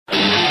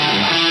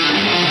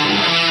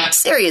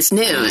Serious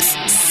news,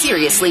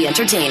 seriously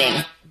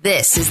entertaining.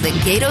 This is the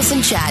Gatos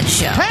and Chad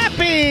Show. Happy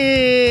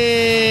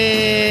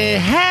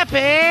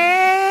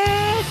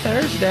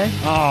Thursday.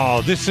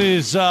 Oh, this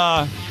is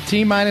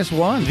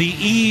T-1. the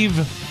eve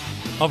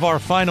of our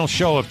final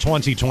show of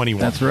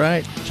 2021. That's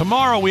right.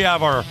 Tomorrow we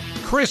have our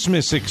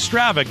Christmas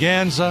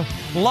extravaganza,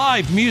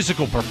 live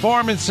musical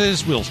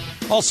performances. We'll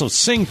also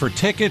sing for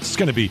tickets. It's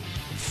going to be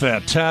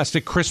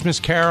fantastic.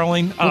 Christmas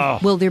caroling.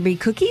 Will there be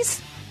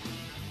cookies?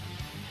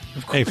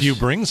 If you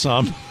bring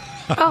some.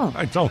 Oh,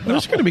 I don't know.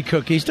 There's going to be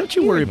cookies. Don't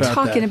you worry about that.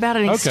 Talking about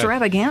an Okay.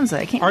 extravaganza.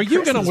 I can't. Are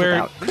you going to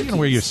wear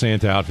cookies. your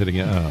Santa outfit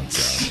again? Oh,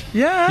 God.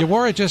 Yeah. You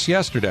wore it just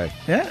yesterday.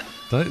 Yeah.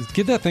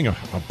 Give that thing a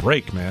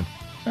break, man.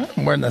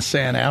 I'm wearing the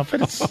Santa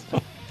outfit.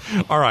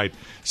 All right.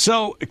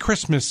 So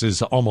Christmas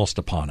is almost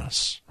upon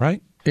us,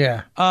 right?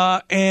 Yeah.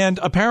 And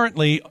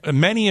apparently,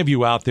 many of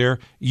you out there,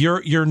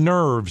 your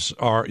nerves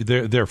are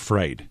they're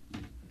frayed.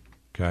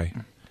 Okay,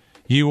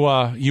 you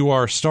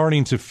are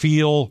starting to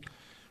feel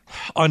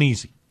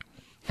uneasy.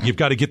 You've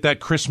got to get that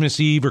Christmas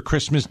Eve or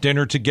Christmas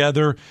dinner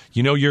together.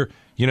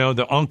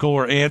 The uncle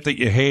or aunt that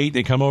you hate,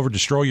 they come over,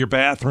 destroy your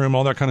bathroom,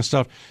 all that kind of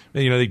stuff.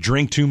 They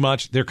drink too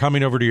much. They're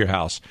coming over to your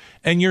house,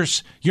 and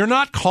you're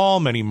not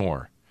calm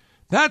anymore.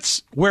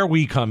 That's where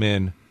we come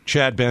in,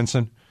 Chad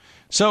Benson.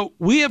 So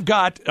we have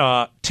got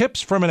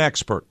tips from an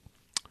expert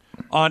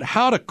on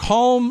how to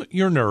calm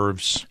your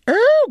nerves.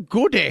 Oh,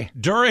 goody.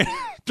 During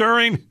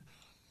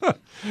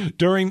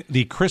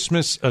the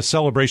Christmas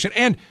celebration.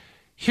 And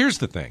here's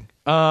the thing.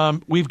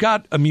 We've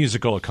got a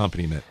musical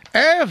accompaniment.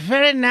 Oh,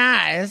 very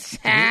nice.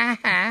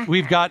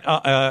 We've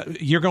got,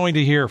 you're going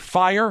to hear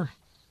fire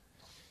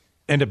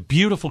and a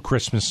beautiful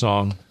Christmas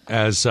song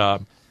as,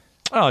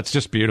 it's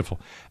just beautiful.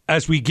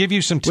 As we give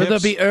you some tips. Will there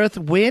be earth,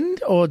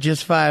 wind, or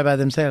just fire by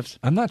themselves?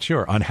 I'm not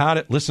sure on how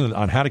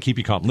to keep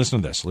you calm.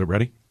 Listen to this.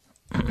 Ready?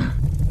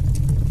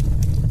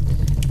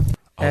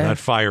 That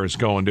fire is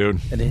going,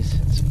 dude. It is.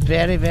 It's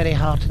very, very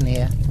hot in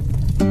here.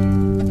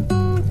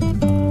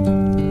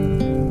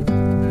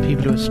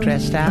 People who are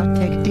stressed out,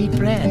 take a deep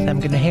breath. I'm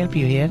going to help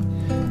you here.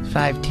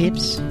 5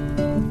 tips.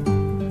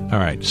 All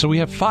right. So we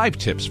have 5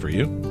 tips for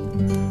you.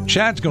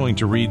 Chad's going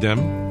to read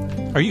them.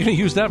 Are you going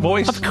to use that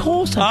voice? Of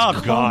course.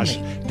 Oh, gosh.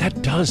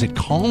 That does. It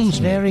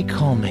calms me. Very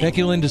calming.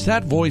 Becky Lynn, does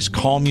that voice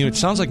calm you? It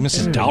sounds like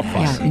Mrs.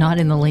 Doubtfire. Yeah, not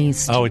in the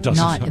least. Oh, it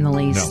doesn't. Not in the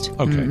least.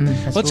 No. Okay.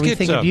 That's Let's what we get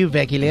think of you,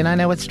 Becky Lynn. I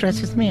know what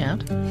stresses me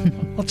out.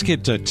 Let's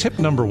get tip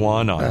number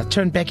 1 on.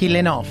 Turn Becky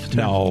Lynn off.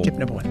 Tip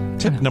number 1.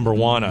 Tip number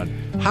 1 on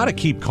how to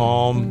keep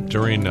calm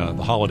during the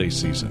holiday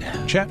season.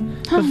 Chat.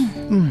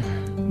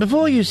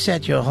 Before you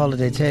set your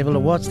holiday table or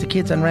watch the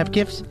kids unwrap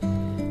gifts,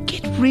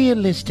 get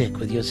realistic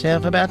with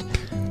yourself about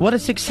what a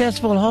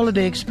successful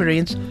holiday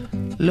experience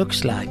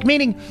looks like.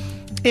 Meaning,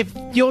 if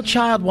your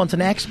child wants an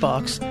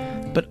Xbox,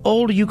 but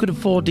all you could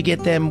afford to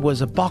get them was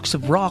a box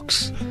of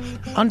rocks,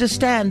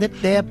 understand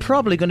that they're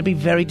probably going to be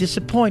very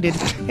disappointed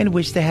and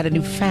wish they had a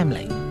new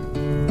family.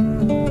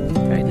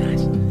 Very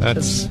nice.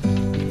 That's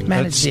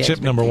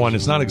tip number 1.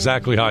 It's not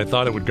exactly how I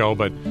thought it would go,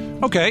 but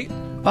okay.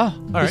 Oh,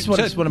 all this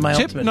is one of my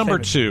tip ultimate number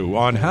favorites. 2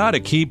 on how to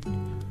keep.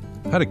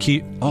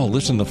 Oh,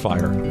 listen to the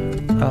fire.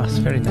 Oh, it's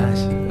very nice.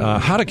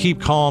 How to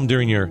keep calm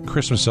during your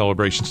Christmas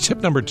celebrations.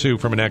 Tip number 2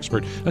 from an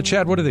expert.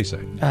 Chad, what do they say?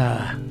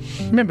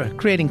 Remember,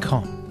 creating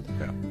calm.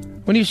 Yeah.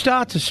 When you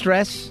start to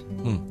stress,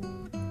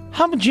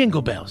 hum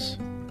jingle bells.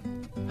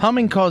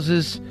 Humming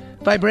causes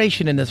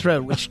vibration in the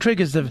throat, which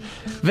triggers the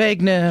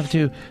vague nerve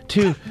to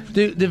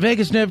the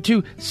vagus nerve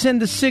to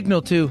send the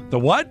signal to the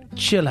what?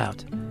 Chill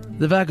out.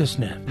 The vagus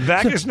nerve.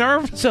 Vagus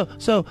nerve? So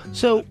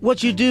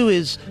what you do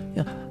is,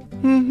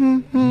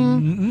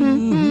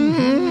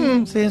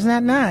 see, isn't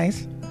that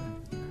nice?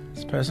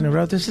 This person who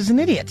wrote this is an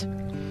idiot.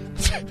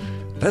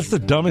 That's the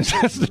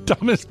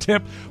dumbest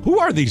tip. Who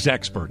are these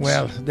experts?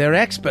 Well, they're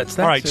experts.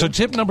 All right, so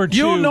tip number 2.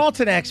 You're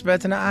not an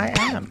expert, and I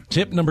am.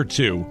 Tip number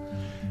 2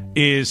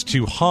 is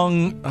to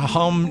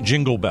hum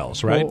jingle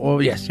bells, right? Oh,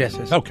 yes.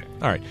 Okay,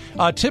 all right.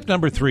 Tip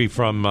number 3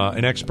 from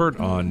an expert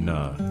on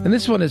and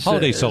this one is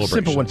holiday a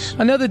simple one.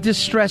 celebrations. Another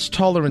distress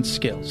tolerance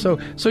skill. So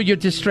you're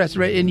distressed,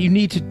 right? And you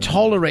need to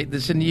tolerate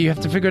this, and you have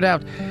to figure it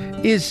out.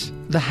 Is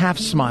the half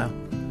smile.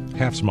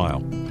 Half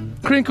smile.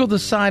 Crinkle the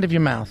side of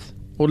your mouth,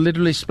 or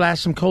literally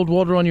splash some cold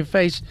water on your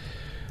face.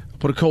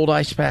 Put a cold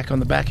ice pack on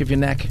the back of your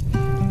neck,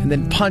 and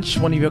then punch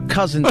one of your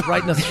cousins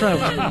right in the throat.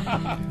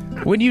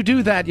 When you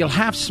do that, you'll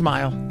half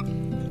smile.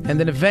 And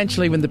then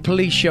eventually when the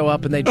police show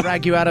up and they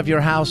drag you out of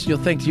your house, you'll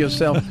think to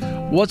yourself,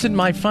 wasn't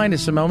my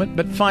finest a moment,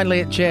 but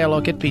finally at jail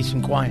I'll get peace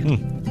and quiet. All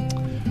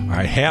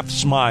right, half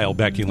smile,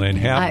 Becky Lynn.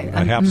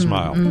 Half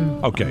smile.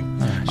 Okay.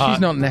 She's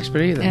not an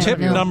expert either. Tip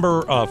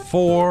number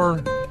 4,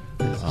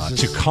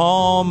 to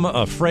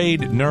calm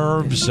frayed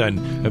nerves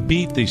and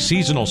beat the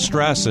seasonal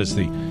stress as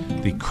the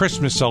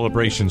Christmas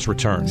celebrations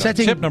return.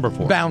 Setting Tip number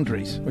 4.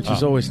 boundaries, which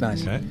is always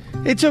nice. Okay.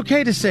 It's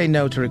okay to say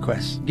no to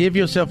requests. Give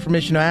yourself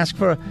permission to ask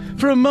for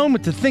a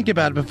moment to think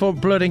about it before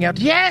blurting out,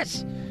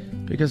 yes!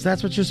 Because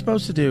that's what you're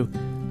supposed to do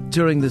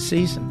during the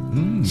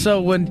season.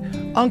 So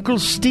when Uncle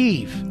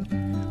Steve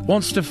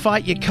wants to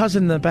fight your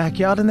cousin in the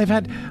backyard and they've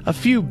had a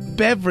few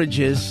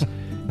beverages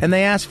and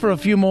they ask for a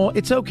few more,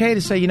 it's okay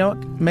to say, you know what,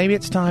 maybe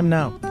it's time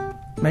now.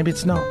 Maybe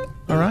it's not.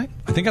 All right?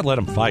 I think I'd let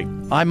him fight.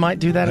 I might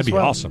do that That'd as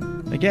well. That'd be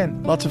awesome.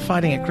 Again, lots of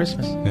fighting at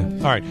Christmas. Yeah.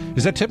 All right.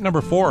 Is that tip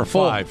number 4 or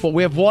 5? 4.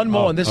 We have one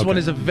more, and this okay. one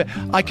is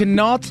I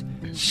cannot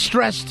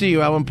stress to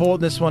you how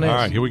important this one is. All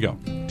right, here we go.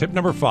 Tip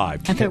number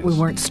 5. I thought we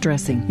weren't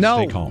stressing.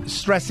 No, Stay calm.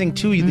 stressing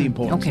to you the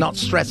importance, okay. not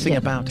stressing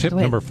about it. Tip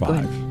number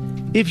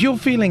 5. If you're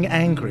feeling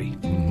angry,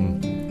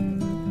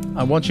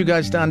 I want you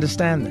guys to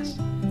understand this.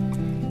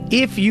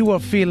 If you are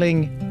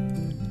feeling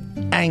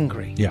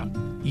angry,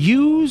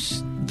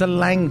 use the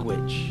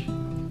language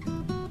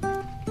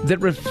that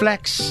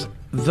reflects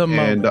the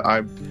moment.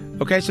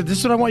 Okay, so this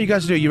is what I want you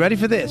guys to do. You ready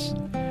for this?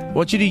 I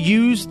want you to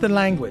use the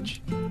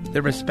language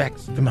that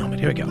respects the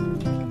moment. Here we go.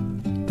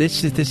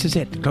 This is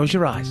it. Close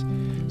your eyes.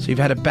 So you've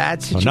had a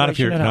bad situation. Not if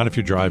you're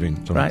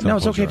driving. Right? No,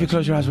 it's okay if you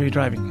close your eyes while you're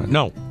driving.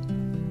 No.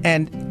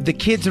 And the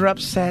kids are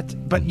upset,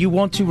 but you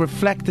want to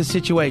reflect the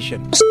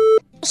situation.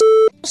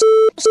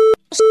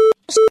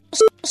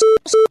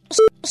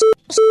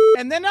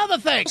 And then other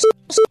things.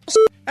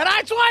 And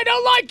that's why I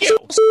don't like you.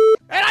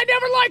 And I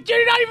never liked you.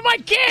 You're not even my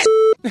kid.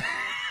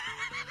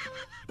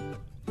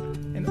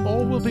 And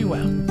all will be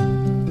well.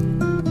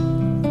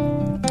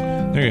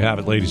 There you have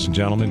it, ladies and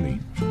gentlemen.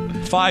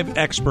 The 5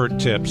 expert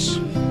tips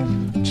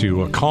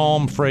to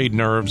calm frayed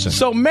nerves and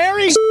So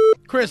Merry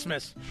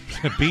Christmas.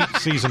 beat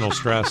seasonal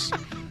stress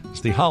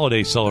as the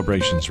holiday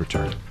celebrations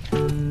return.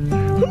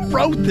 Who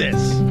wrote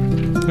this?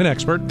 An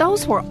expert.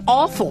 Those were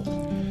awful.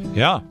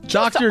 Yeah.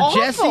 Dr.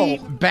 awful. Jesse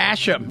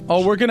Basham.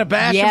 Oh, we're going to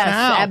bash him Yes,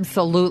 now.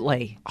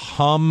 absolutely.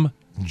 Hum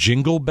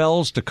jingle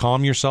bells to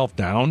calm yourself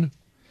down.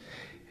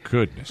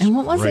 Goodness. And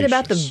what was it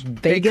about the gracious.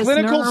 vagus A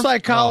clinical nerve?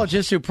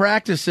 psychologist who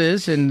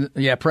practices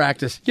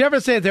practice. You ever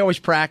say they always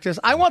practice?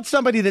 I want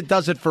somebody that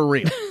does it for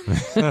real.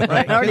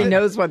 Right? already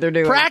knows what they're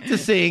doing.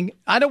 Practicing,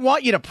 I don't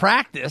want you to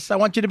practice. I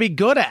want you to be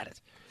good at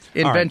it.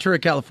 In All right. Ventura,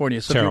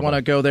 California. So Terrible. if you want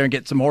to go there and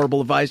get some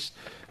horrible advice,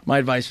 my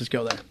advice is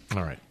go there.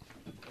 All right.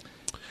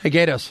 Hey,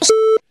 Gatos.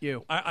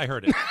 You. I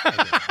heard it.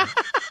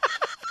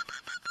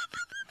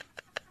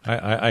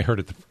 I heard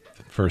it the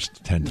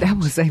first 10 times. That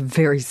was a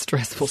very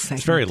stressful segment.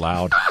 It's very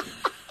loud.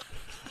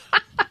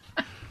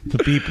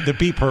 The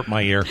beep hurt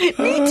my ear. Me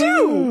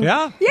too.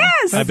 Yeah?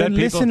 Yes. I bet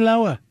people... Listen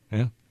lower.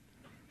 Yeah.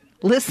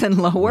 Listen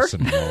lower.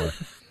 Listen lower.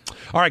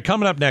 All right,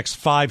 coming up next,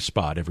 5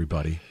 Spot,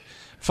 everybody.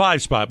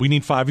 5 Spot. We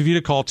need 5 of you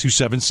to call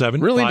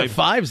 277. Really into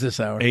fives this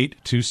hour.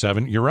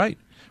 827. You're right.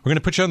 We're going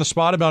to put you on the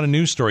spot about a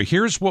news story.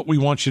 Here's what we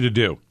want you to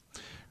do.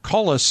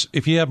 Call us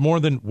if you have more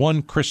than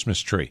one Christmas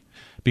tree,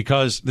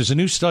 because there's a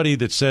new study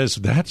that says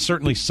that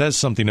certainly says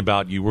something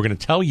about you. We're going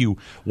to tell you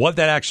what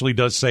that actually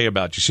does say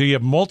about you. So you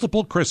have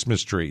multiple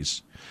Christmas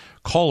trees.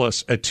 Call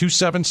us at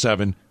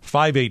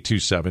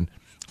 277-5827.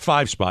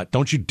 5 Spot.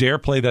 Don't you dare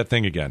play that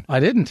thing again.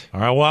 I didn't.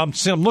 All right, well, I'm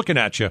looking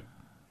at you.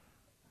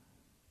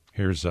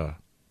 Here's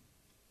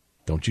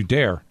don't you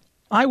dare.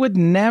 I would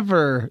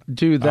never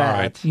do that.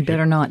 All right. You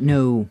better not.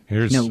 No.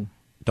 Here's No.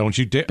 don't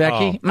you dare.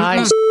 Becky,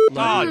 Oh,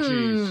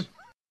 jeez.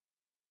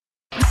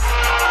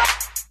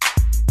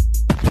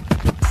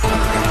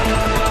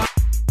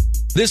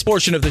 This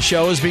portion of the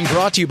show is being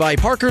brought to you by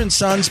Parker &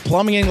 Sons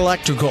Plumbing and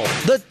Electrical,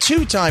 the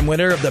 2-time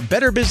winner of the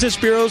Better Business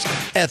Bureau's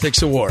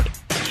Ethics Award.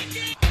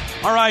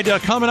 All right,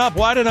 coming up,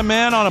 why did a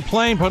man on a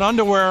plane put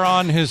underwear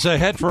on his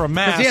head for a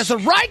mask? Because he has the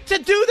right to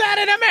do that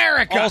in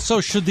America. Also,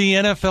 should the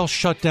NFL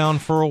shut down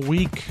for a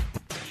week?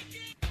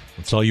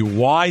 I'll tell you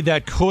why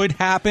that could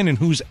happen and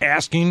who's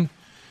asking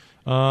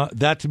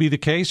that to be the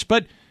case.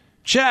 But,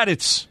 Chad,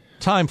 it's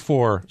time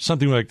for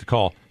something we like to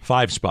call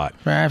 5 Spot.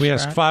 We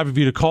ask 5 of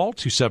you to call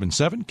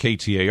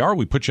 277-KTAR.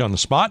 We put you on the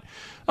spot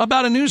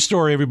about a news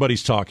story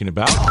everybody's talking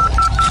about.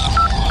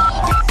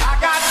 I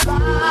got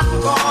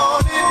 5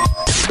 on it.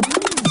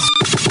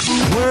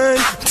 1,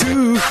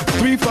 2,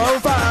 3, 4,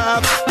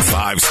 5.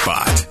 5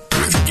 Spot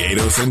with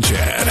Gatos and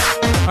Chad.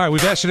 All right,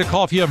 we've asked you to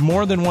call if you have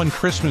more than one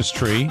Christmas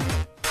tree.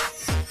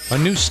 A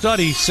new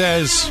study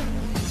says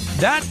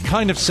that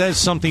kind of says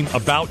something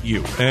about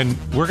you, and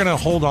we're going to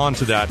hold on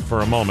to that for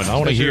a moment. I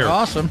want to hear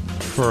awesome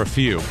for a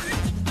few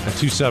at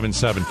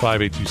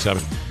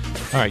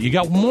 277-5827. All right, you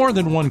got more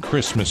than one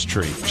Christmas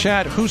tree.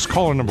 Chad, who's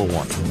caller number 1?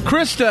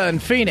 Krista in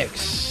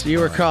Phoenix.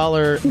 You are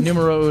caller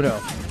numero uno.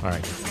 All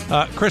right.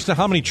 Krista,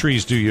 how many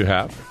trees do you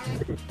have?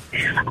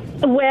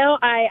 Well,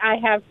 I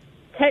have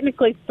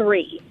technically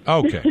 3.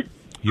 Okay.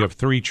 You have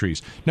 3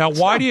 trees. Now,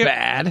 why do you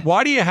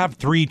have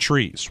 3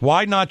 trees?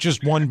 Why not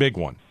just one big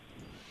one?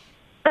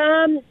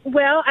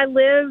 Well, I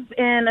live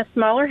in a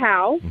smaller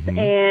house,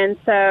 and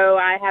so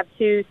I have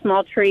 2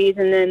 small trees,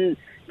 and then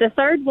the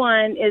third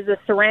one is a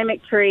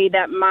ceramic tree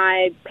that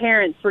my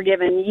parents were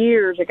given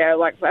years ago,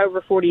 like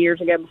over 40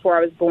 years ago before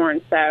I was born.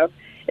 So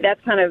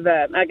that's kind of,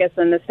 I guess,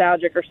 a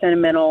nostalgic or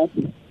sentimental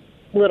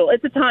little.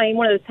 It's a tiny,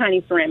 one of those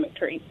tiny ceramic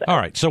trees. So. All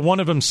right, so one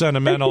of them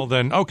sentimental.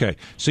 Then okay,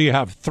 so you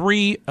have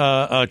 3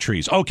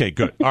 trees. Okay,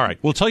 good. All right,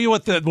 we'll tell you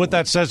what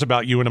that says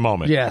about you in a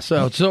moment. Yeah,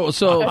 so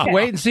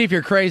wait and see if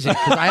you're crazy,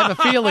 because I have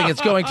a feeling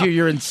it's going to.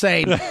 You're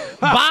insane.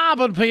 Bob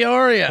in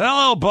Peoria.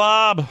 Hello,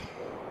 Bob.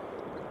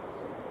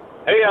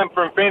 Hey, I'm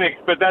from Phoenix,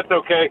 but that's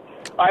okay.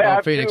 I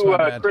have Phoenix, 2 my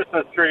bad.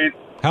 Christmas trees.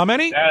 How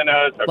many? And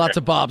it's okay. Lots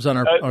of Bobs on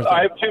our thing.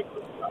 I have 2.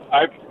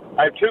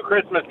 I have 2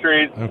 Christmas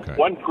trees. Okay.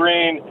 One's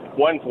green,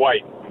 one's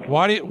white.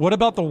 What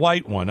about the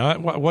white one?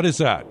 What is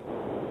that?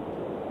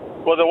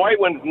 Well, the white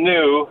one's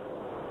new,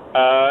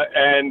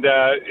 and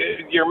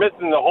you're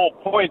missing the whole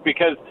point,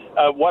 because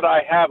what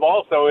I have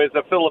also is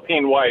a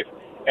Philippine wife,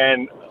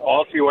 and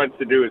all she wants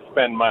to do is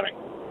spend money.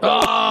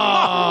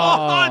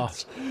 Oh.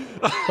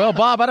 Well,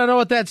 Bob, I don't know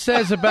what that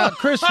says about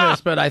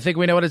Christmas, but I think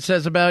we know what it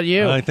says about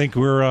you. I think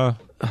we're...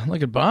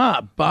 Look at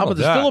Bob. Bob with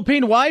his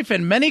Philippine wife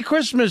and many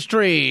Christmas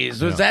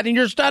trees. Was that in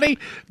your study?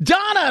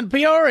 Donna in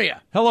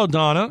Peoria. Hello,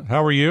 Donna.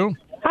 How are you?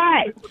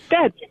 Hi.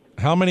 Good.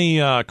 How many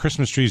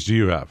Christmas trees do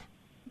you have?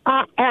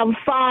 I have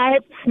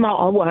 5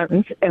 small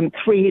ones and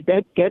 3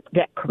 that get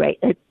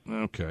decorated.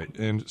 Okay,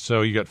 and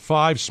so you got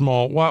 5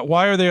 small.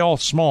 Why are they all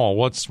small?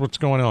 What's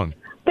going on?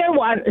 They're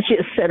ones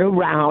you sit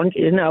around,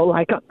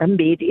 like at the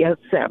media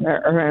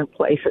center or in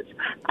places.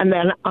 And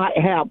then I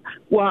have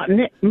one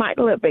in my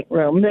living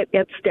room that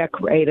gets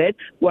decorated,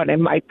 one in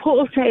my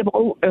pool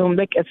table room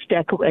that gets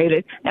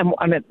decorated, and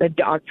one in the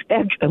dog's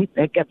bedroom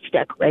that gets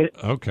decorated.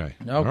 Okay.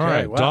 All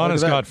right. Wow,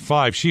 Donna's got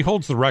 5. She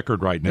holds the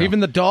record right now. Even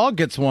the dog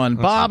gets one.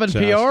 That's Bob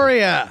fantastic. in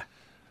Peoria.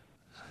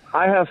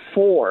 I have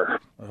 4.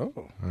 Oh.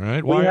 All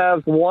right. We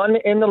have one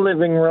in the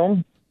living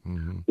room,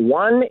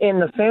 one in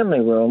the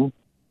family room,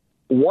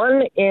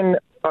 one in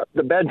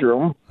the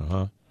bedroom,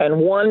 and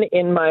one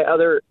in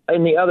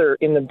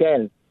the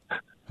den.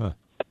 Huh.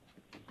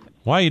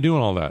 Why are you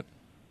doing all that?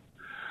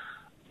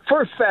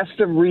 For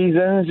festive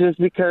reasons, just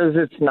because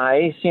it's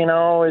nice,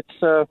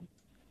 it's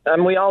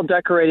and we all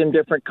decorate in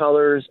different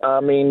colors.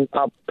 I mean,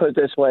 I'll put it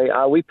this way: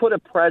 we put a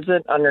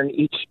present under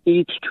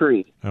each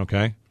tree.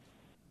 Okay.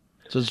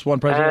 So just one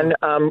present.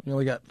 And you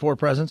only got 4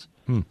 presents.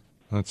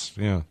 That's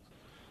yeah.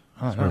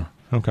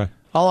 Okay.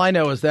 All I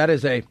know is that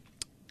is a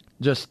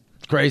just.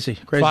 Crazy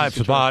 5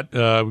 spot.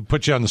 We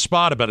put you on the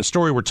spot about a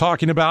story we're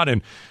talking about,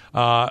 and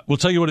we'll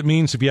tell you what it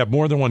means if you have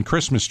more than one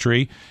Christmas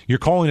tree. You're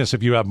calling us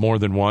if you have more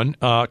than one.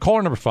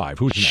 Caller number 5.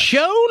 Who's next?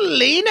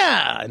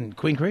 Sholina in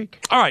Queen Creek.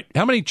 All right.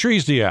 How many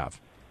trees do you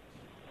have?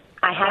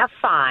 I have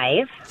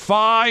 5.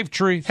 5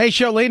 trees. Hey,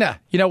 Sholina.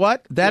 You know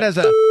what? That is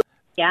a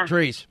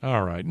trees.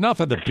 All right. Enough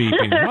of the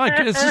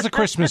beeping. This is the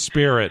Christmas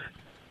spirit.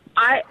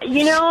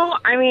 We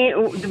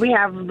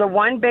have the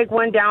one big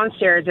one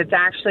downstairs. It's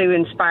actually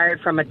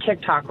inspired from a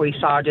TikTok we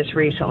saw just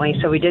recently.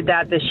 So we did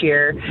that this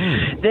year.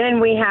 Then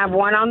we have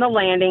one on the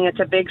landing. It's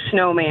a big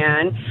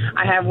snowman.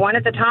 I have one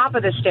at the top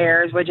of the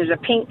stairs, which is a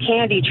pink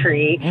candy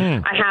tree.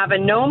 I have a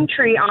gnome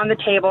tree on the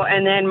table.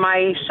 And then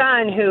my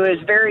son, who is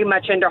very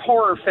much into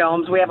horror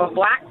films, we have a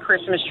black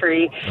Christmas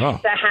tree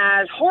that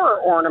has horror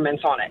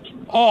ornaments on it.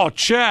 Oh,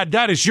 Chad,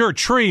 that is your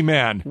tree,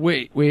 man.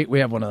 We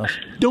have one of those.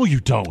 No, you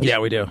don't. Yeah,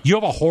 we do. You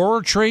have a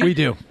horror tree? We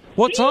do.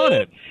 What's on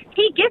it?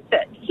 He gets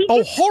it.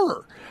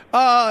 Horror.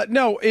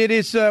 No, it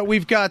is.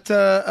 We've got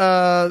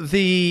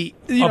the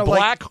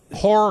black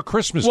horror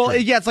Christmas tree. Well,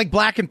 yeah, it's like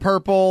black and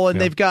purple,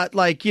 and they've got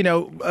what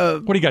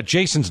do you got?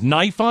 Jason's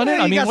knife on it.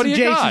 I mean, what do you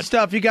Jason got?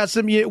 Stuff. You got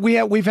some. We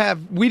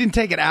didn't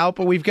take it out,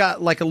 but we've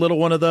got like a little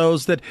one of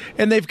those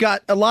and they've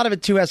got a lot of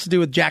it too has to do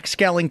with Jack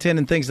Skellington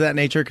and things of that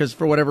nature. Because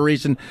for whatever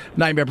reason,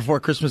 Nightmare Before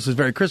Christmas is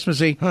very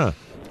Christmassy. Huh.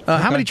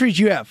 How many trees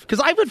do you have? Because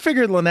I would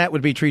figure Lynette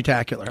would be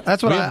tree-tacular.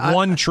 That's what we have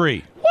one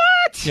tree.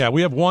 What? Yeah,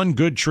 we have one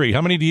good tree.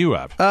 How many do you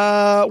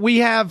have? We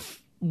have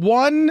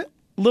one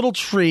little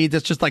tree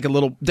that's just like a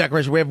little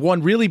decoration. We have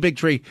one really big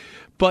tree,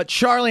 but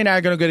Charlie and I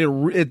are going to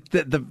go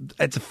to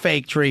it's a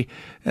fake tree,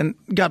 and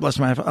God bless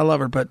my wife, I love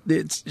her, but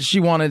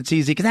she wanted it's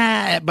easy.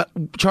 But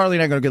Charlie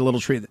and I are going to get a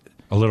little tree.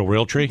 A little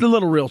real tree? The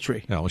little real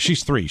tree. No,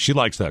 she's 3. She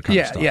likes that kind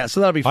of stuff. Yeah, so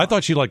that'll be fun. I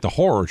thought she liked the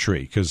horror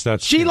tree because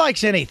that's... She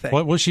likes anything.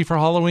 What was she for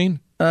Halloween?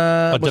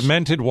 A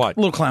demented what?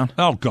 Little clown.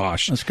 Oh,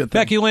 gosh. That's a good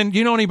thing. Becky Lynn, do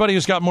you know anybody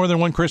who's got more than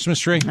one Christmas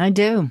tree? I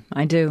do.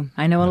 I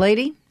know a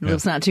lady who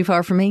lives not too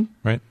far from me.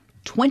 Right.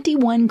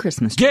 21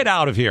 Christmas trees. Get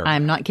out of here.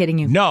 I'm not kidding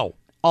you. No.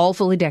 All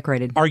fully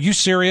decorated. Are you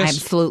serious?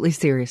 Absolutely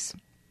serious.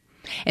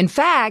 In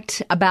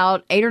fact,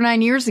 about 8 or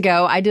 9 years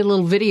ago, I did a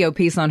little video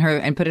piece on her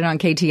and put it on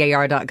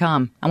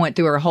KTAR.com. I went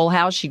through her whole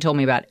house. She told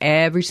me about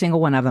every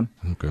single one of them.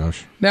 Oh,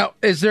 gosh. Now,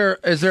 is there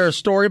a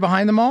story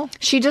behind them all?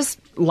 She just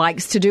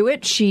likes to do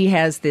it. She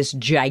has this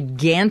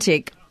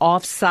gigantic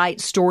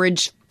off-site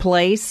storage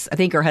place. I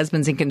think her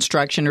husband's in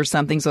construction or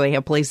something, so they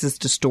have places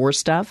to store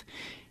stuff.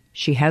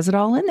 She has it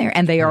all in there,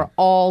 and they are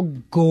all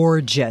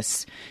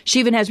gorgeous. She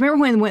even has,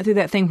 remember when we went through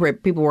that thing where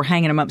people were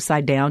hanging them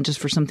upside down just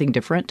for something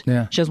different?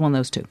 Yeah. She has one of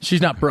those, too.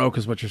 She's not broke,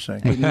 is what you're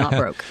saying. Not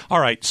broke. All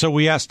right, so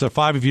we asked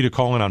 5 of you to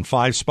call in on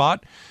 5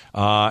 spot.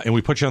 and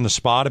we put you on the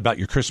spot about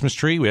your Christmas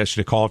tree. We asked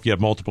you to call if you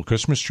have multiple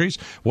Christmas trees.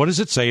 What does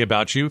it say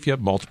about you if you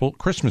have multiple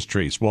Christmas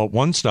trees? Well,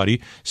 one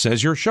study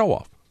says you're a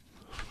show-off.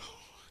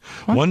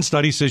 What? One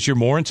study says you're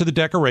more into the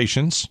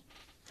decorations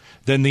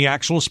than the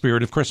actual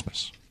spirit of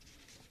Christmas.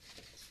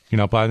 You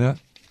not buy that?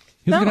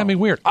 You're looking at me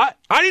weird. I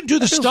didn't do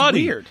the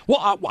study. Weird.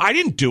 Well, I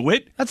didn't do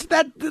it. That's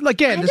that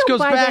again. This goes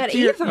back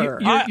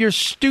to your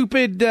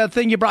stupid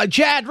thing you brought.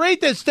 Chad, read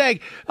this thing.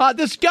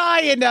 This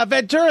guy in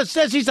Ventura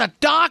says he's a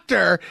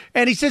doctor,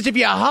 and he says if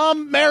you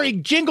hum Merry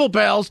Jingle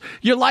Bells,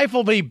 your life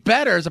will be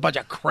better. It's a bunch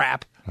of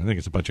crap. I think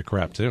it's a bunch of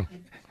crap too.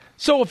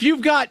 So if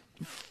you've got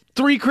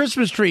 3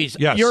 Christmas trees,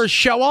 yes. You're a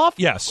show off.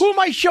 Yes. Who am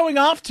I showing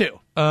off to?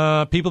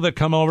 People that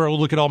come over will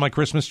look at all my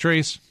Christmas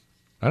trees.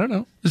 I don't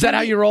know. Is that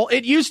how you roll?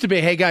 It used to be,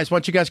 hey, guys, why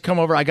don't you guys come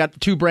over? I got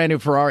 2 brand new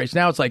Ferraris.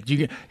 Now it's like,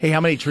 hey, how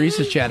many trees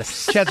does Chad have?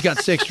 Chad's got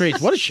 6 trees.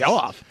 What a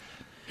show-off.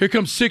 Here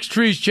comes 6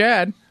 trees,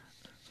 Chad.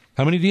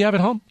 How many do you have at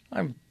home?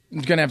 I'm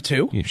going to have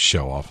 2. You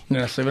show-off.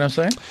 You see what I'm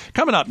saying?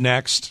 Coming up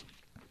next,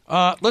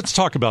 let's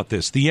talk about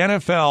this. The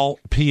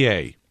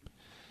NFLPA,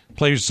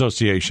 Players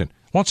Association,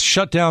 wants to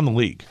shut down the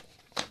league.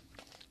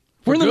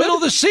 We're in the middle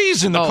of the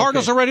season. The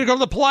Cardinals are ready to go to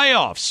the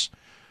playoffs.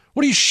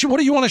 What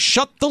do you want to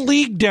shut the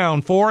league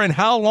down for, and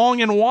how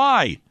long and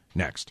why?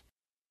 Next.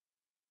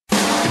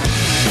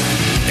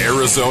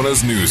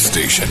 Arizona's news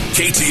station,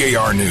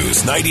 KTAR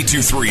News,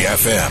 92.3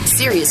 FM.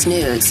 Serious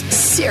news,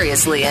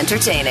 seriously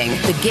entertaining.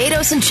 The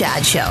Gatos and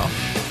Chad Show.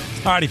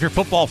 All right, if you're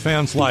football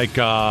fans like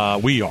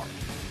we are.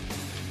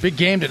 Big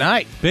game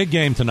tonight. Big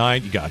game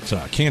tonight. You got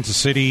Kansas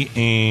City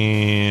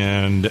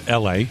and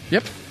L.A.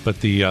 Yep.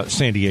 But the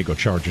San Diego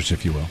Chargers,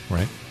 if you will,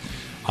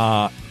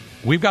 right?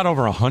 We've got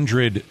over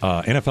 100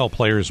 NFL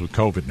players with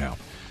COVID now.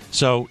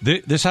 So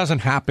this hasn't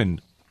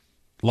happened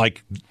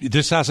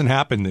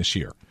this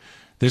year.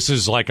 This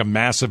is like a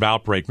massive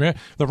outbreak.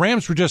 The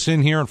Rams were just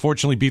in here,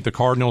 unfortunately beat the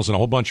Cardinals, and a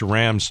whole bunch of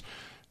Rams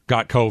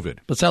got COVID.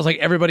 But it sounds like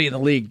everybody in the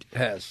league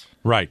has.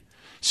 Right.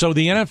 So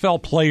the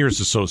NFL Players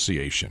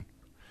Association,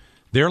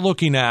 they're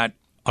looking at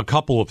a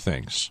couple of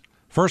things.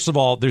 First of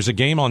all, there's a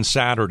game on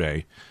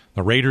Saturday,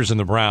 the Raiders and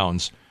the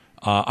Browns.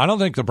 I don't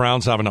think the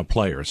Browns have enough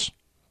players.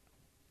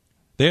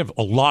 They have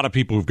a lot of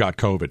people who've got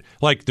COVID.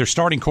 Like, their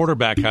starting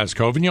quarterback has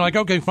COVID, and you're like,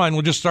 okay, fine,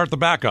 we'll just start the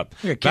backup.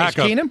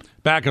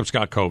 Backup's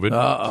got COVID.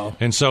 Uh-oh.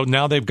 And so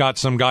now they've got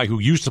some guy who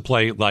used to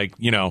play, like,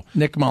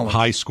 Nick Mullins.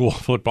 High school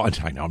football.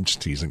 I know, I'm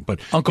just teasing. But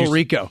Uncle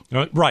Rico.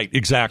 Right,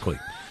 exactly.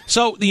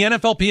 So the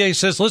NFLPA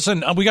says,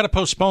 listen, we got to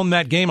postpone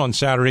that game on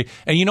Saturday.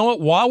 And you know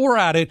what? While we're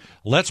at it,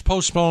 let's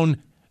postpone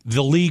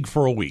the league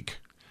for a week.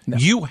 No.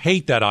 You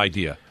hate that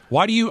idea.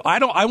 Why do you? I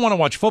want to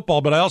watch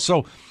football, but I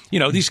also,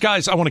 these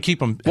guys, I want to keep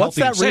them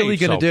healthy. What's that really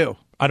going to do?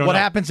 I don't know. What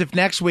happens if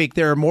next week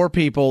there are more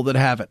people that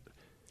have it?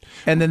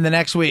 And then the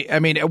next week,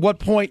 at what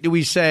point do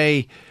we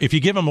say? If you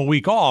give them a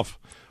week off,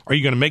 are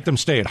you going to make them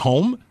stay at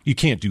home? You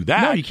can't do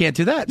that. No, you can't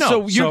do that. No,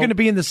 so you're going to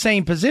be in the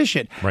same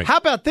position. Right. How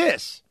about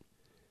this?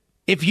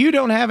 If you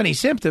don't have any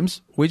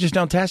symptoms, we just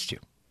don't test you.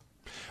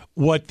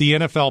 What the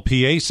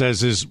NFLPA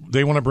says is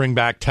they want to bring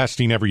back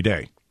testing every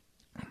day.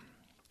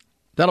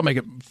 That'll make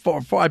it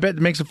I bet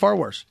it makes it far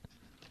worse.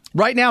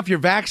 Right now, if you're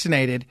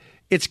vaccinated,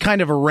 it's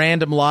kind of a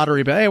random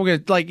lottery. But hey, we're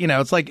gonna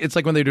it's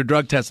like when they do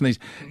drug tests and these.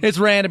 It's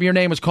random. Your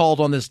name was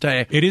called on this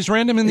day. It is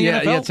random in the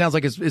NFL. Yeah, it sounds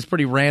like it's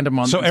pretty random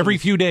on. So every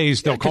few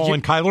days they'll call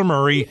in Kyler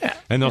Murray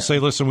and they'll say,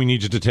 "Listen, we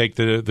need you to take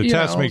the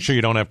test. Make sure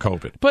you don't have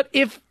COVID." But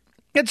if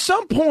at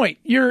some point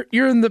you're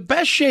in the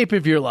best shape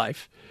of your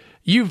life,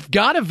 you've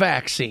got a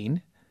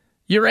vaccine,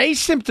 you're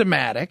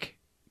asymptomatic,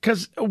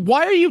 because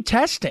why are you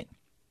testing?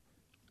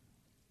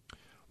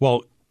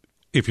 Well,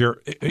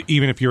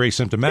 even if you're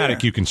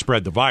asymptomatic, you can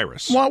spread the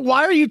virus.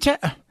 Why are you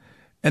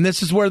And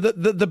this is where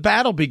the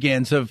battle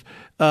begins of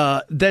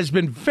there's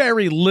been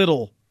very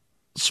little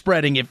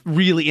spreading, if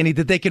really any,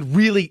 that they could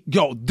really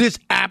go, this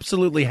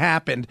absolutely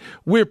happened.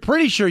 We're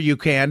pretty sure you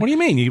can. What do you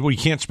mean? You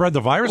can't spread the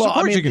virus? Of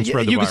course you can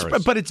spread the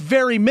virus. But it's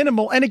very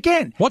minimal. And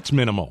again. What's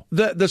minimal?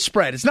 The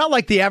spread. It's not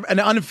like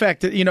an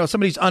uninfected,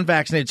 somebody who's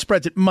unvaccinated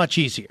spreads it much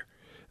easier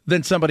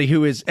than somebody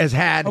who has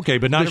had. Okay,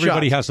 but not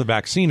everybody has the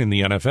vaccine in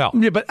the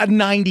NFL. Yeah, but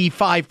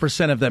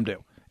 95% of them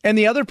do. And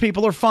the other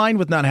people are fine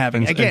with not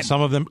having it. Again, and some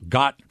of them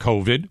got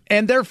COVID.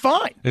 And they're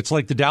fine. It's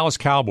like the Dallas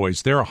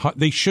Cowboys.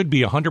 They should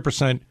be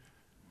 100%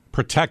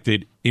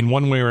 protected in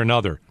one way or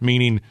another,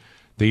 meaning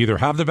they either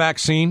have the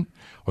vaccine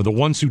or the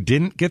ones who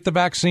didn't get the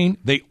vaccine,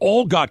 they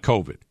all got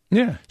COVID.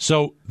 Yeah.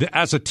 So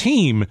as a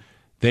team,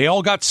 they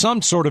all got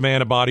some sort of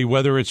antibody,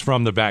 whether it's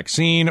from the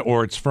vaccine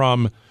or it's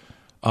from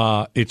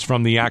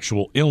the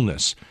actual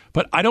illness.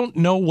 But I don't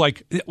know,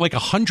 like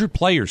 100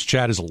 players,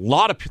 Chad, is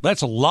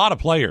that's a lot of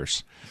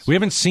players. We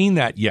haven't seen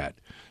that yet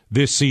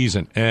this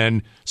season.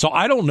 And so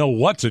I don't know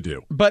what to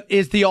do. But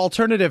is the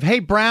alternative, hey,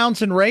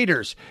 Browns and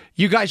Raiders,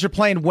 you guys are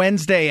playing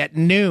Wednesday at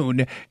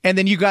noon, and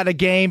then you got a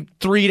game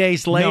 3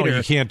 days later. No,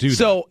 you can't do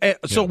that.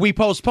 So we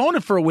postpone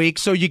it for a week,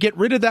 so you get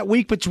rid of that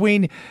week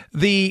between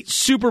the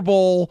Super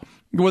Bowl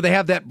where they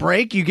have that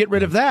break, you get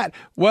rid of that.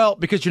 Well,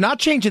 because you're not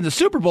changing the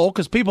Super Bowl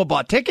because people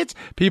bought tickets,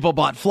 people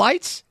bought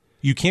flights.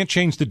 You can't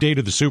change the date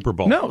of the Super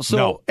Bowl. No.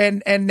 So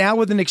and now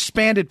with an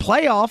expanded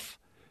playoff,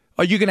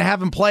 are you going to have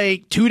them play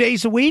 2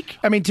 days a week?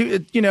 I mean, so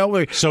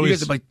you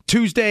guys play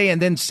Tuesday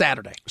and then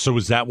Saturday. So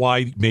is that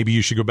why maybe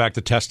you should go back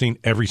to testing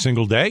every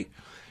single day?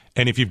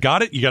 And if you've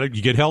got it, you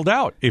get held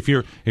out. If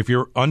you're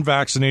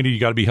unvaccinated, you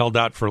got to be held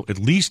out for at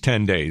least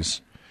 10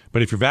 days.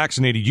 But if you're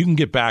vaccinated, you can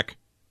get back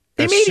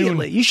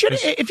immediately. You should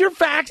if you're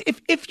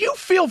if you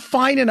feel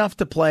fine enough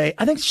to play,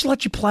 I think they should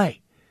let you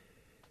play.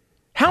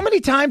 How many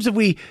times have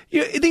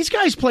these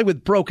guys play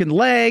with broken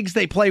legs,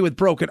 they play with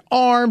broken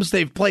arms,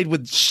 they've played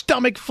with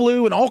stomach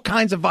flu and all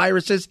kinds of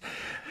viruses.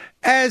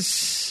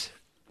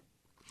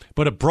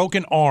 But a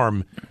broken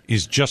arm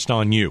is just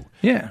on you.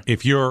 Yeah.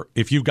 If you're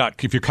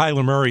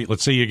Kyler Murray,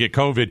 let's say you get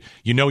COVID,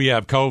 you know you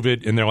have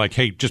COVID, and they're like,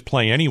 hey, just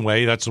play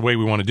anyway. That's the way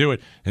we want to do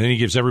it. And then he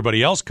gives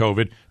everybody else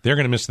COVID. They're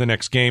going to miss the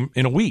next game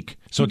in a week.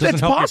 So it doesn't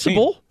help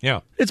possible. Your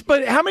team. Yeah.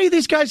 But how many of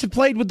these guys have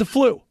played with the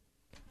flu?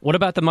 What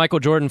about the Michael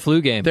Jordan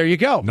flu game? There you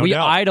go. We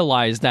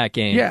idolized that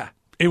game. Yeah.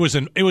 It was.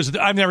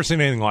 I've never seen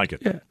anything like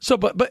it. Yeah. So,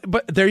 but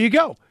there you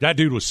go. That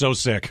dude was so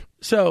sick.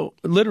 So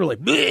literally,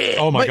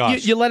 oh my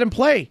gosh! You let him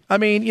play. I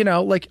mean,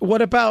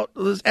 what about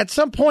at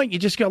some point you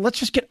just go, let's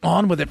just get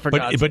on with it for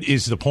God's sake. But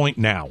is the point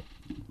now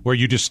where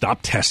you just stop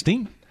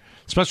testing,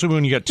 especially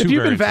when you get two? If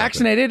you've been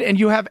vaccinated and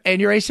you're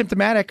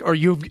asymptomatic, or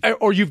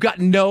you've got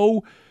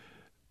no,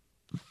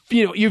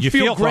 you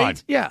feel great, fine.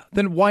 Yeah,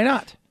 then why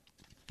not?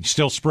 You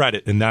still spread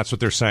it, and that's what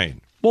they're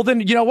saying. Well,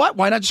 then, you know what?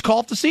 Why not just call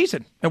off the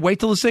season and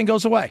wait till this thing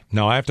goes away?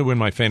 No, I have to win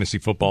my fantasy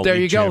football there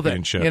league you go,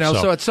 championship. Then.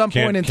 So at some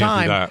point in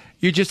time,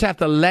 you just have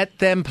to let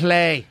them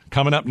play.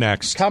 Coming up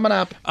next.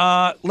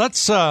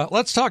 Let's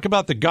talk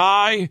about the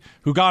guy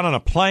who got on a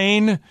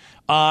plane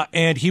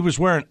and he was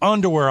wearing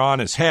underwear on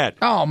his head.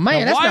 Oh,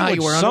 man, that's not how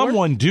you wear underwear. Why would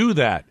someone do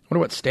that? I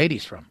wonder what state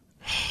he's from.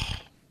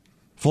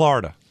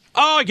 Florida.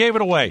 Oh, I gave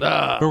it away.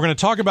 We're going to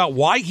talk about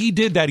why he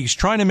did that. He's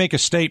trying to make a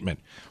statement.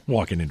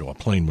 Walking into a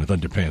plane with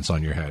underpants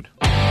on your head.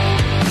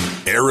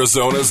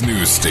 Arizona's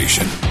news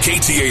station,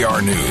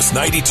 KTAR News,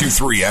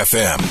 92.3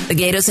 FM. The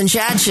Gatos and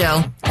Chad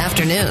Show,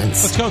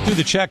 afternoons. Let's go through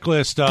the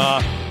checklist.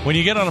 When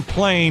you get on a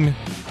plane,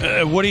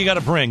 what do you got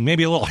to bring?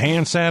 Maybe a little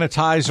hand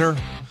sanitizer.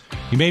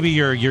 Maybe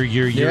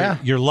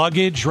your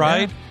luggage,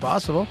 right? Yeah,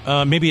 possible.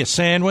 Maybe a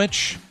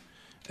sandwich.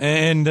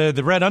 And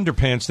the red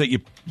underpants that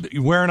you're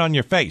wearing on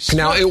your face.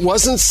 Now, it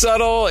wasn't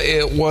subtle.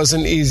 It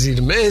wasn't easy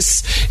to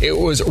miss. It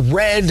was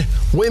red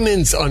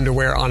women's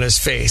underwear on his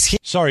face.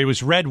 Sorry, it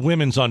was red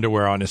women's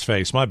underwear on his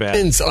face. My bad.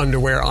 Women's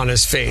underwear on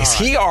his face.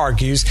 Right. He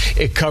argues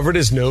it covered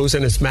his nose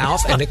and his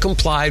mouth, and it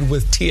complied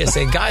with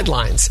TSA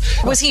guidelines.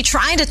 Was he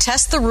trying to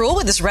test the rule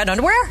with his red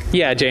underwear?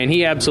 Yeah, Jane,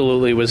 he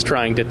absolutely was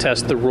trying to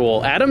test the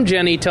rule. Adam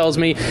Jenny tells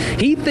me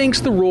he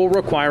thinks the rule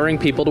requiring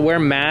people to wear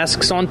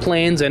masks on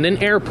planes and in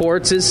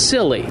airports is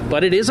silly.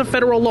 But it is a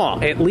federal law,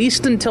 at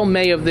least until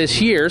May of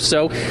this year,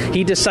 so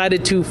he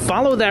decided to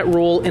follow that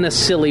rule in a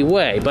silly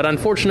way. But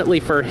unfortunately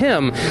for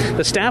him,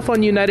 the staff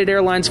on United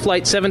Airlines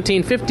Flight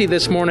 1750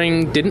 this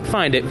morning didn't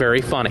find it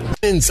very funny.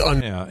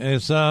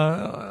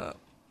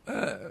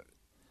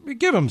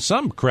 Give them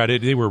some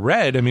credit. They were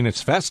red. I mean,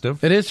 it's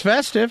festive. It is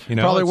festive.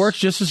 Probably works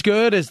just as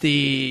good as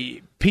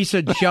the piece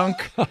of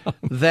junk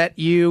that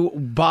you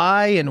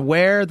buy and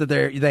wear that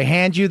they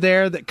hand you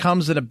there that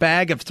comes in a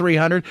bag of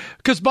 300.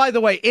 Because, by the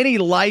way, any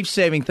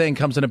life-saving thing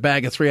comes in a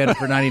bag of 300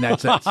 for 99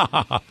 cents.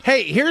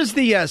 Hey, here's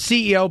the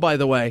CEO, by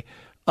the way,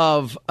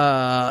 of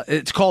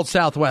it's called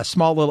Southwest,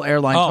 small little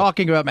airline,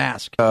 talking about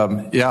masks.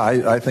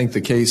 I think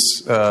the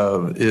case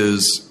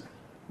is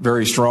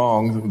very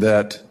strong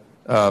that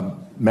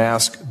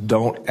masks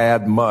don't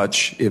add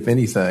much, if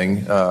anything,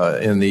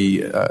 in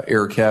the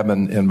air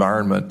cabin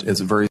environment. It's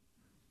a very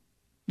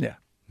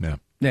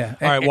Yeah.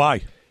 All right,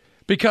 why?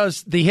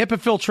 Because the HEPA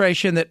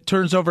filtration that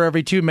turns over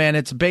every 2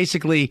 minutes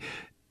basically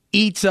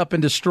eats up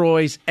and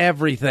destroys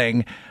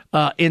everything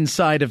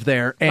inside of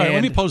there. And all right,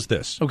 let me pose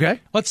this. Okay.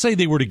 Let's say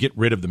they were to get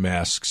rid of the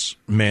masks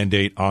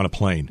mandate on a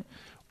plane.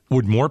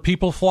 Would more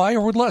people fly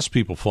or would less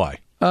people fly?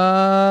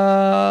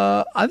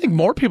 I think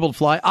more people would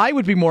fly. I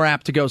would be more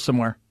apt to go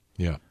somewhere.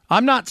 Yeah.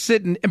 I'm not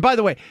sitting. And by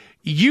the way,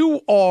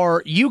 you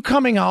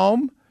coming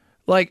home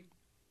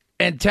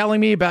and telling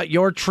me about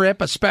your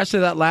trip, especially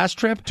that last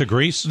trip to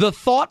Greece. The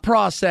thought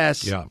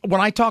process. Yeah. When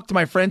I talk to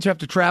my friends who have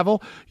to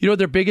travel, you know what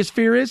their biggest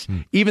fear is?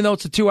 Even though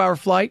it's a 2-hour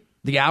flight,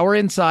 the hour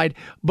inside,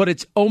 but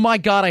it's, oh my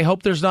God, I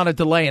hope there's not a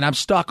delay and I'm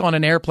stuck on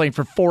an airplane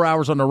for 4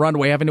 hours on the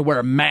runway having to wear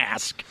a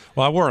mask.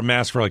 Well, I wore a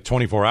mask for like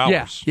 24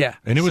 hours. Yeah.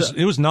 And it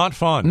was not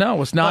fun. No, it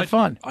was not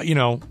fun.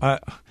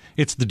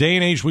 It's the day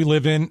and age we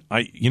live in.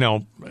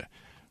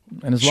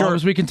 And as long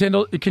as we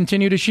continue to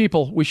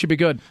sheeple, we should be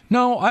good.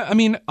 No,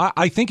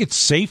 I think it's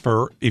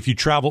safer if you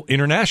travel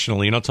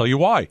internationally, and I'll tell you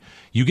why.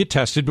 You get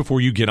tested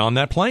before you get on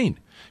that plane.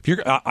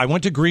 I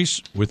went to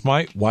Greece with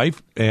my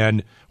wife,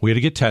 and we had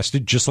to get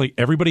tested just like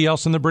everybody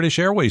else in the British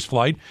Airways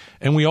flight,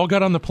 and we all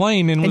got on the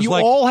plane, and it was you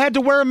all had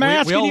to wear a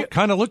mask. We all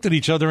kind of looked at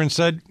each other and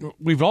said,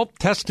 we've all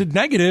tested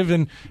negative,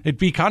 and it'd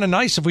be kind of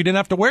nice if we didn't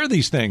have to wear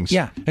these things.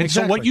 Yeah, and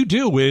so what you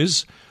do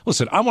is,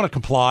 listen, I want to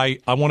comply.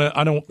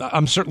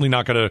 I'm certainly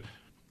not going to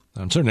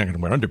I'm certainly not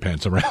going to wear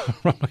underpants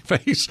around my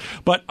face,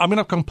 but I'm going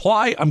to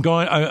comply. I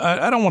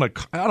don't want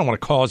to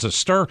cause a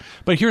stir.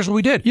 But here's what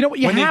we did. You know what?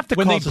 You have to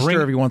cause a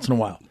stir every once in a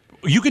while.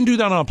 You can do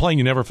that on a plane.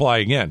 You never fly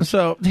again.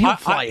 So he'll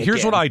fly again.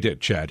 Here's what I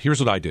did, Chad. Here's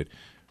what I did.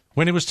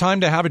 When it was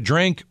time to have a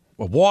drink,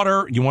 of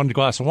water, you wanted a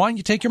glass of wine,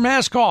 you take your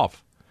mask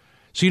off.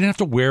 So you didn't have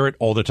to wear it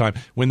all the time.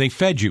 When they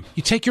fed you,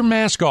 you take your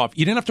mask off.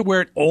 You didn't have to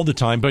wear it all the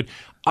time. But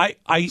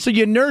so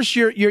you nurse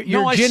your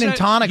gin and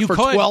tonic for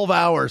 12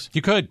 hours.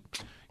 You could.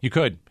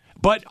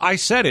 But I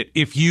said it.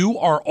 If you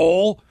are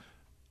all,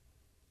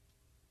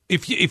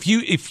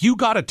 if you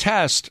got a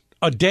test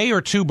a day or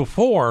two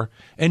before,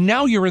 and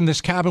now you're in this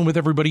cabin with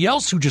everybody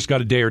else who just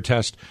got a day or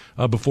test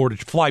before to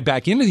fly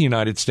back into the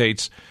United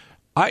States.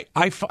 And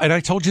I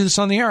told you this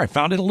on the air. I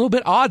found it a little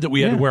bit odd that we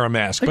had to wear a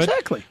mask. But,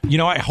 exactly.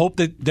 I hope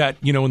that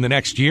in the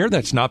next year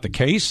that's not the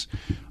case.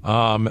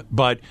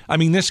 But I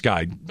mean, this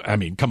guy. I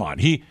mean, come on.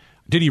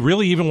 Did he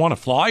really even want to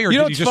fly, or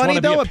did he just want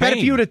to be a pain? I bet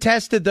if you would have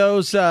tested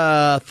those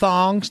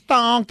thongs,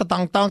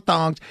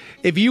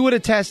 if you would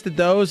have tested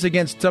those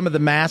against some of the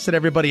masks that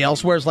everybody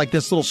else wears, like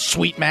this little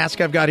sweet mask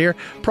I've got here,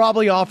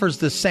 probably offers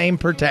the same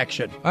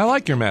protection. I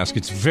like your mask.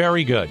 It's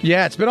very good.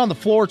 Yeah, it's been on the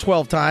floor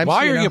 12 times.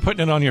 Why are you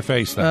putting it on your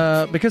face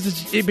then?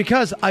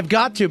 Because I've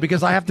got to,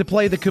 because I have to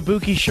play the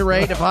kabuki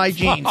charade of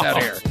hygiene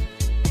out here.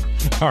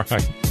 All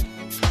right.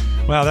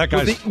 Well, that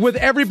guy's... With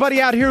everybody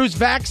out here who's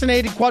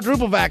vaccinated,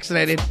 quadruple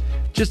vaccinated...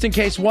 Just in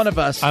case one of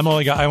us. I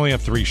only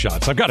have 3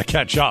 shots. I've got to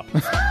catch up.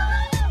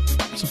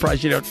 I'm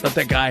surprised you don't let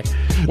that guy.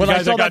 When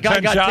I saw that guy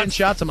got 10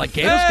 shots, I'm like,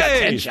 Gato's got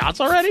 10 shots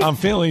already? I'm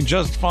feeling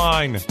just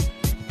fine.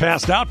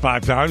 Passed out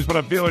 5 times, but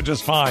I'm feeling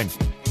just fine.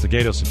 It's the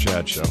Gatos and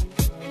Chad Show.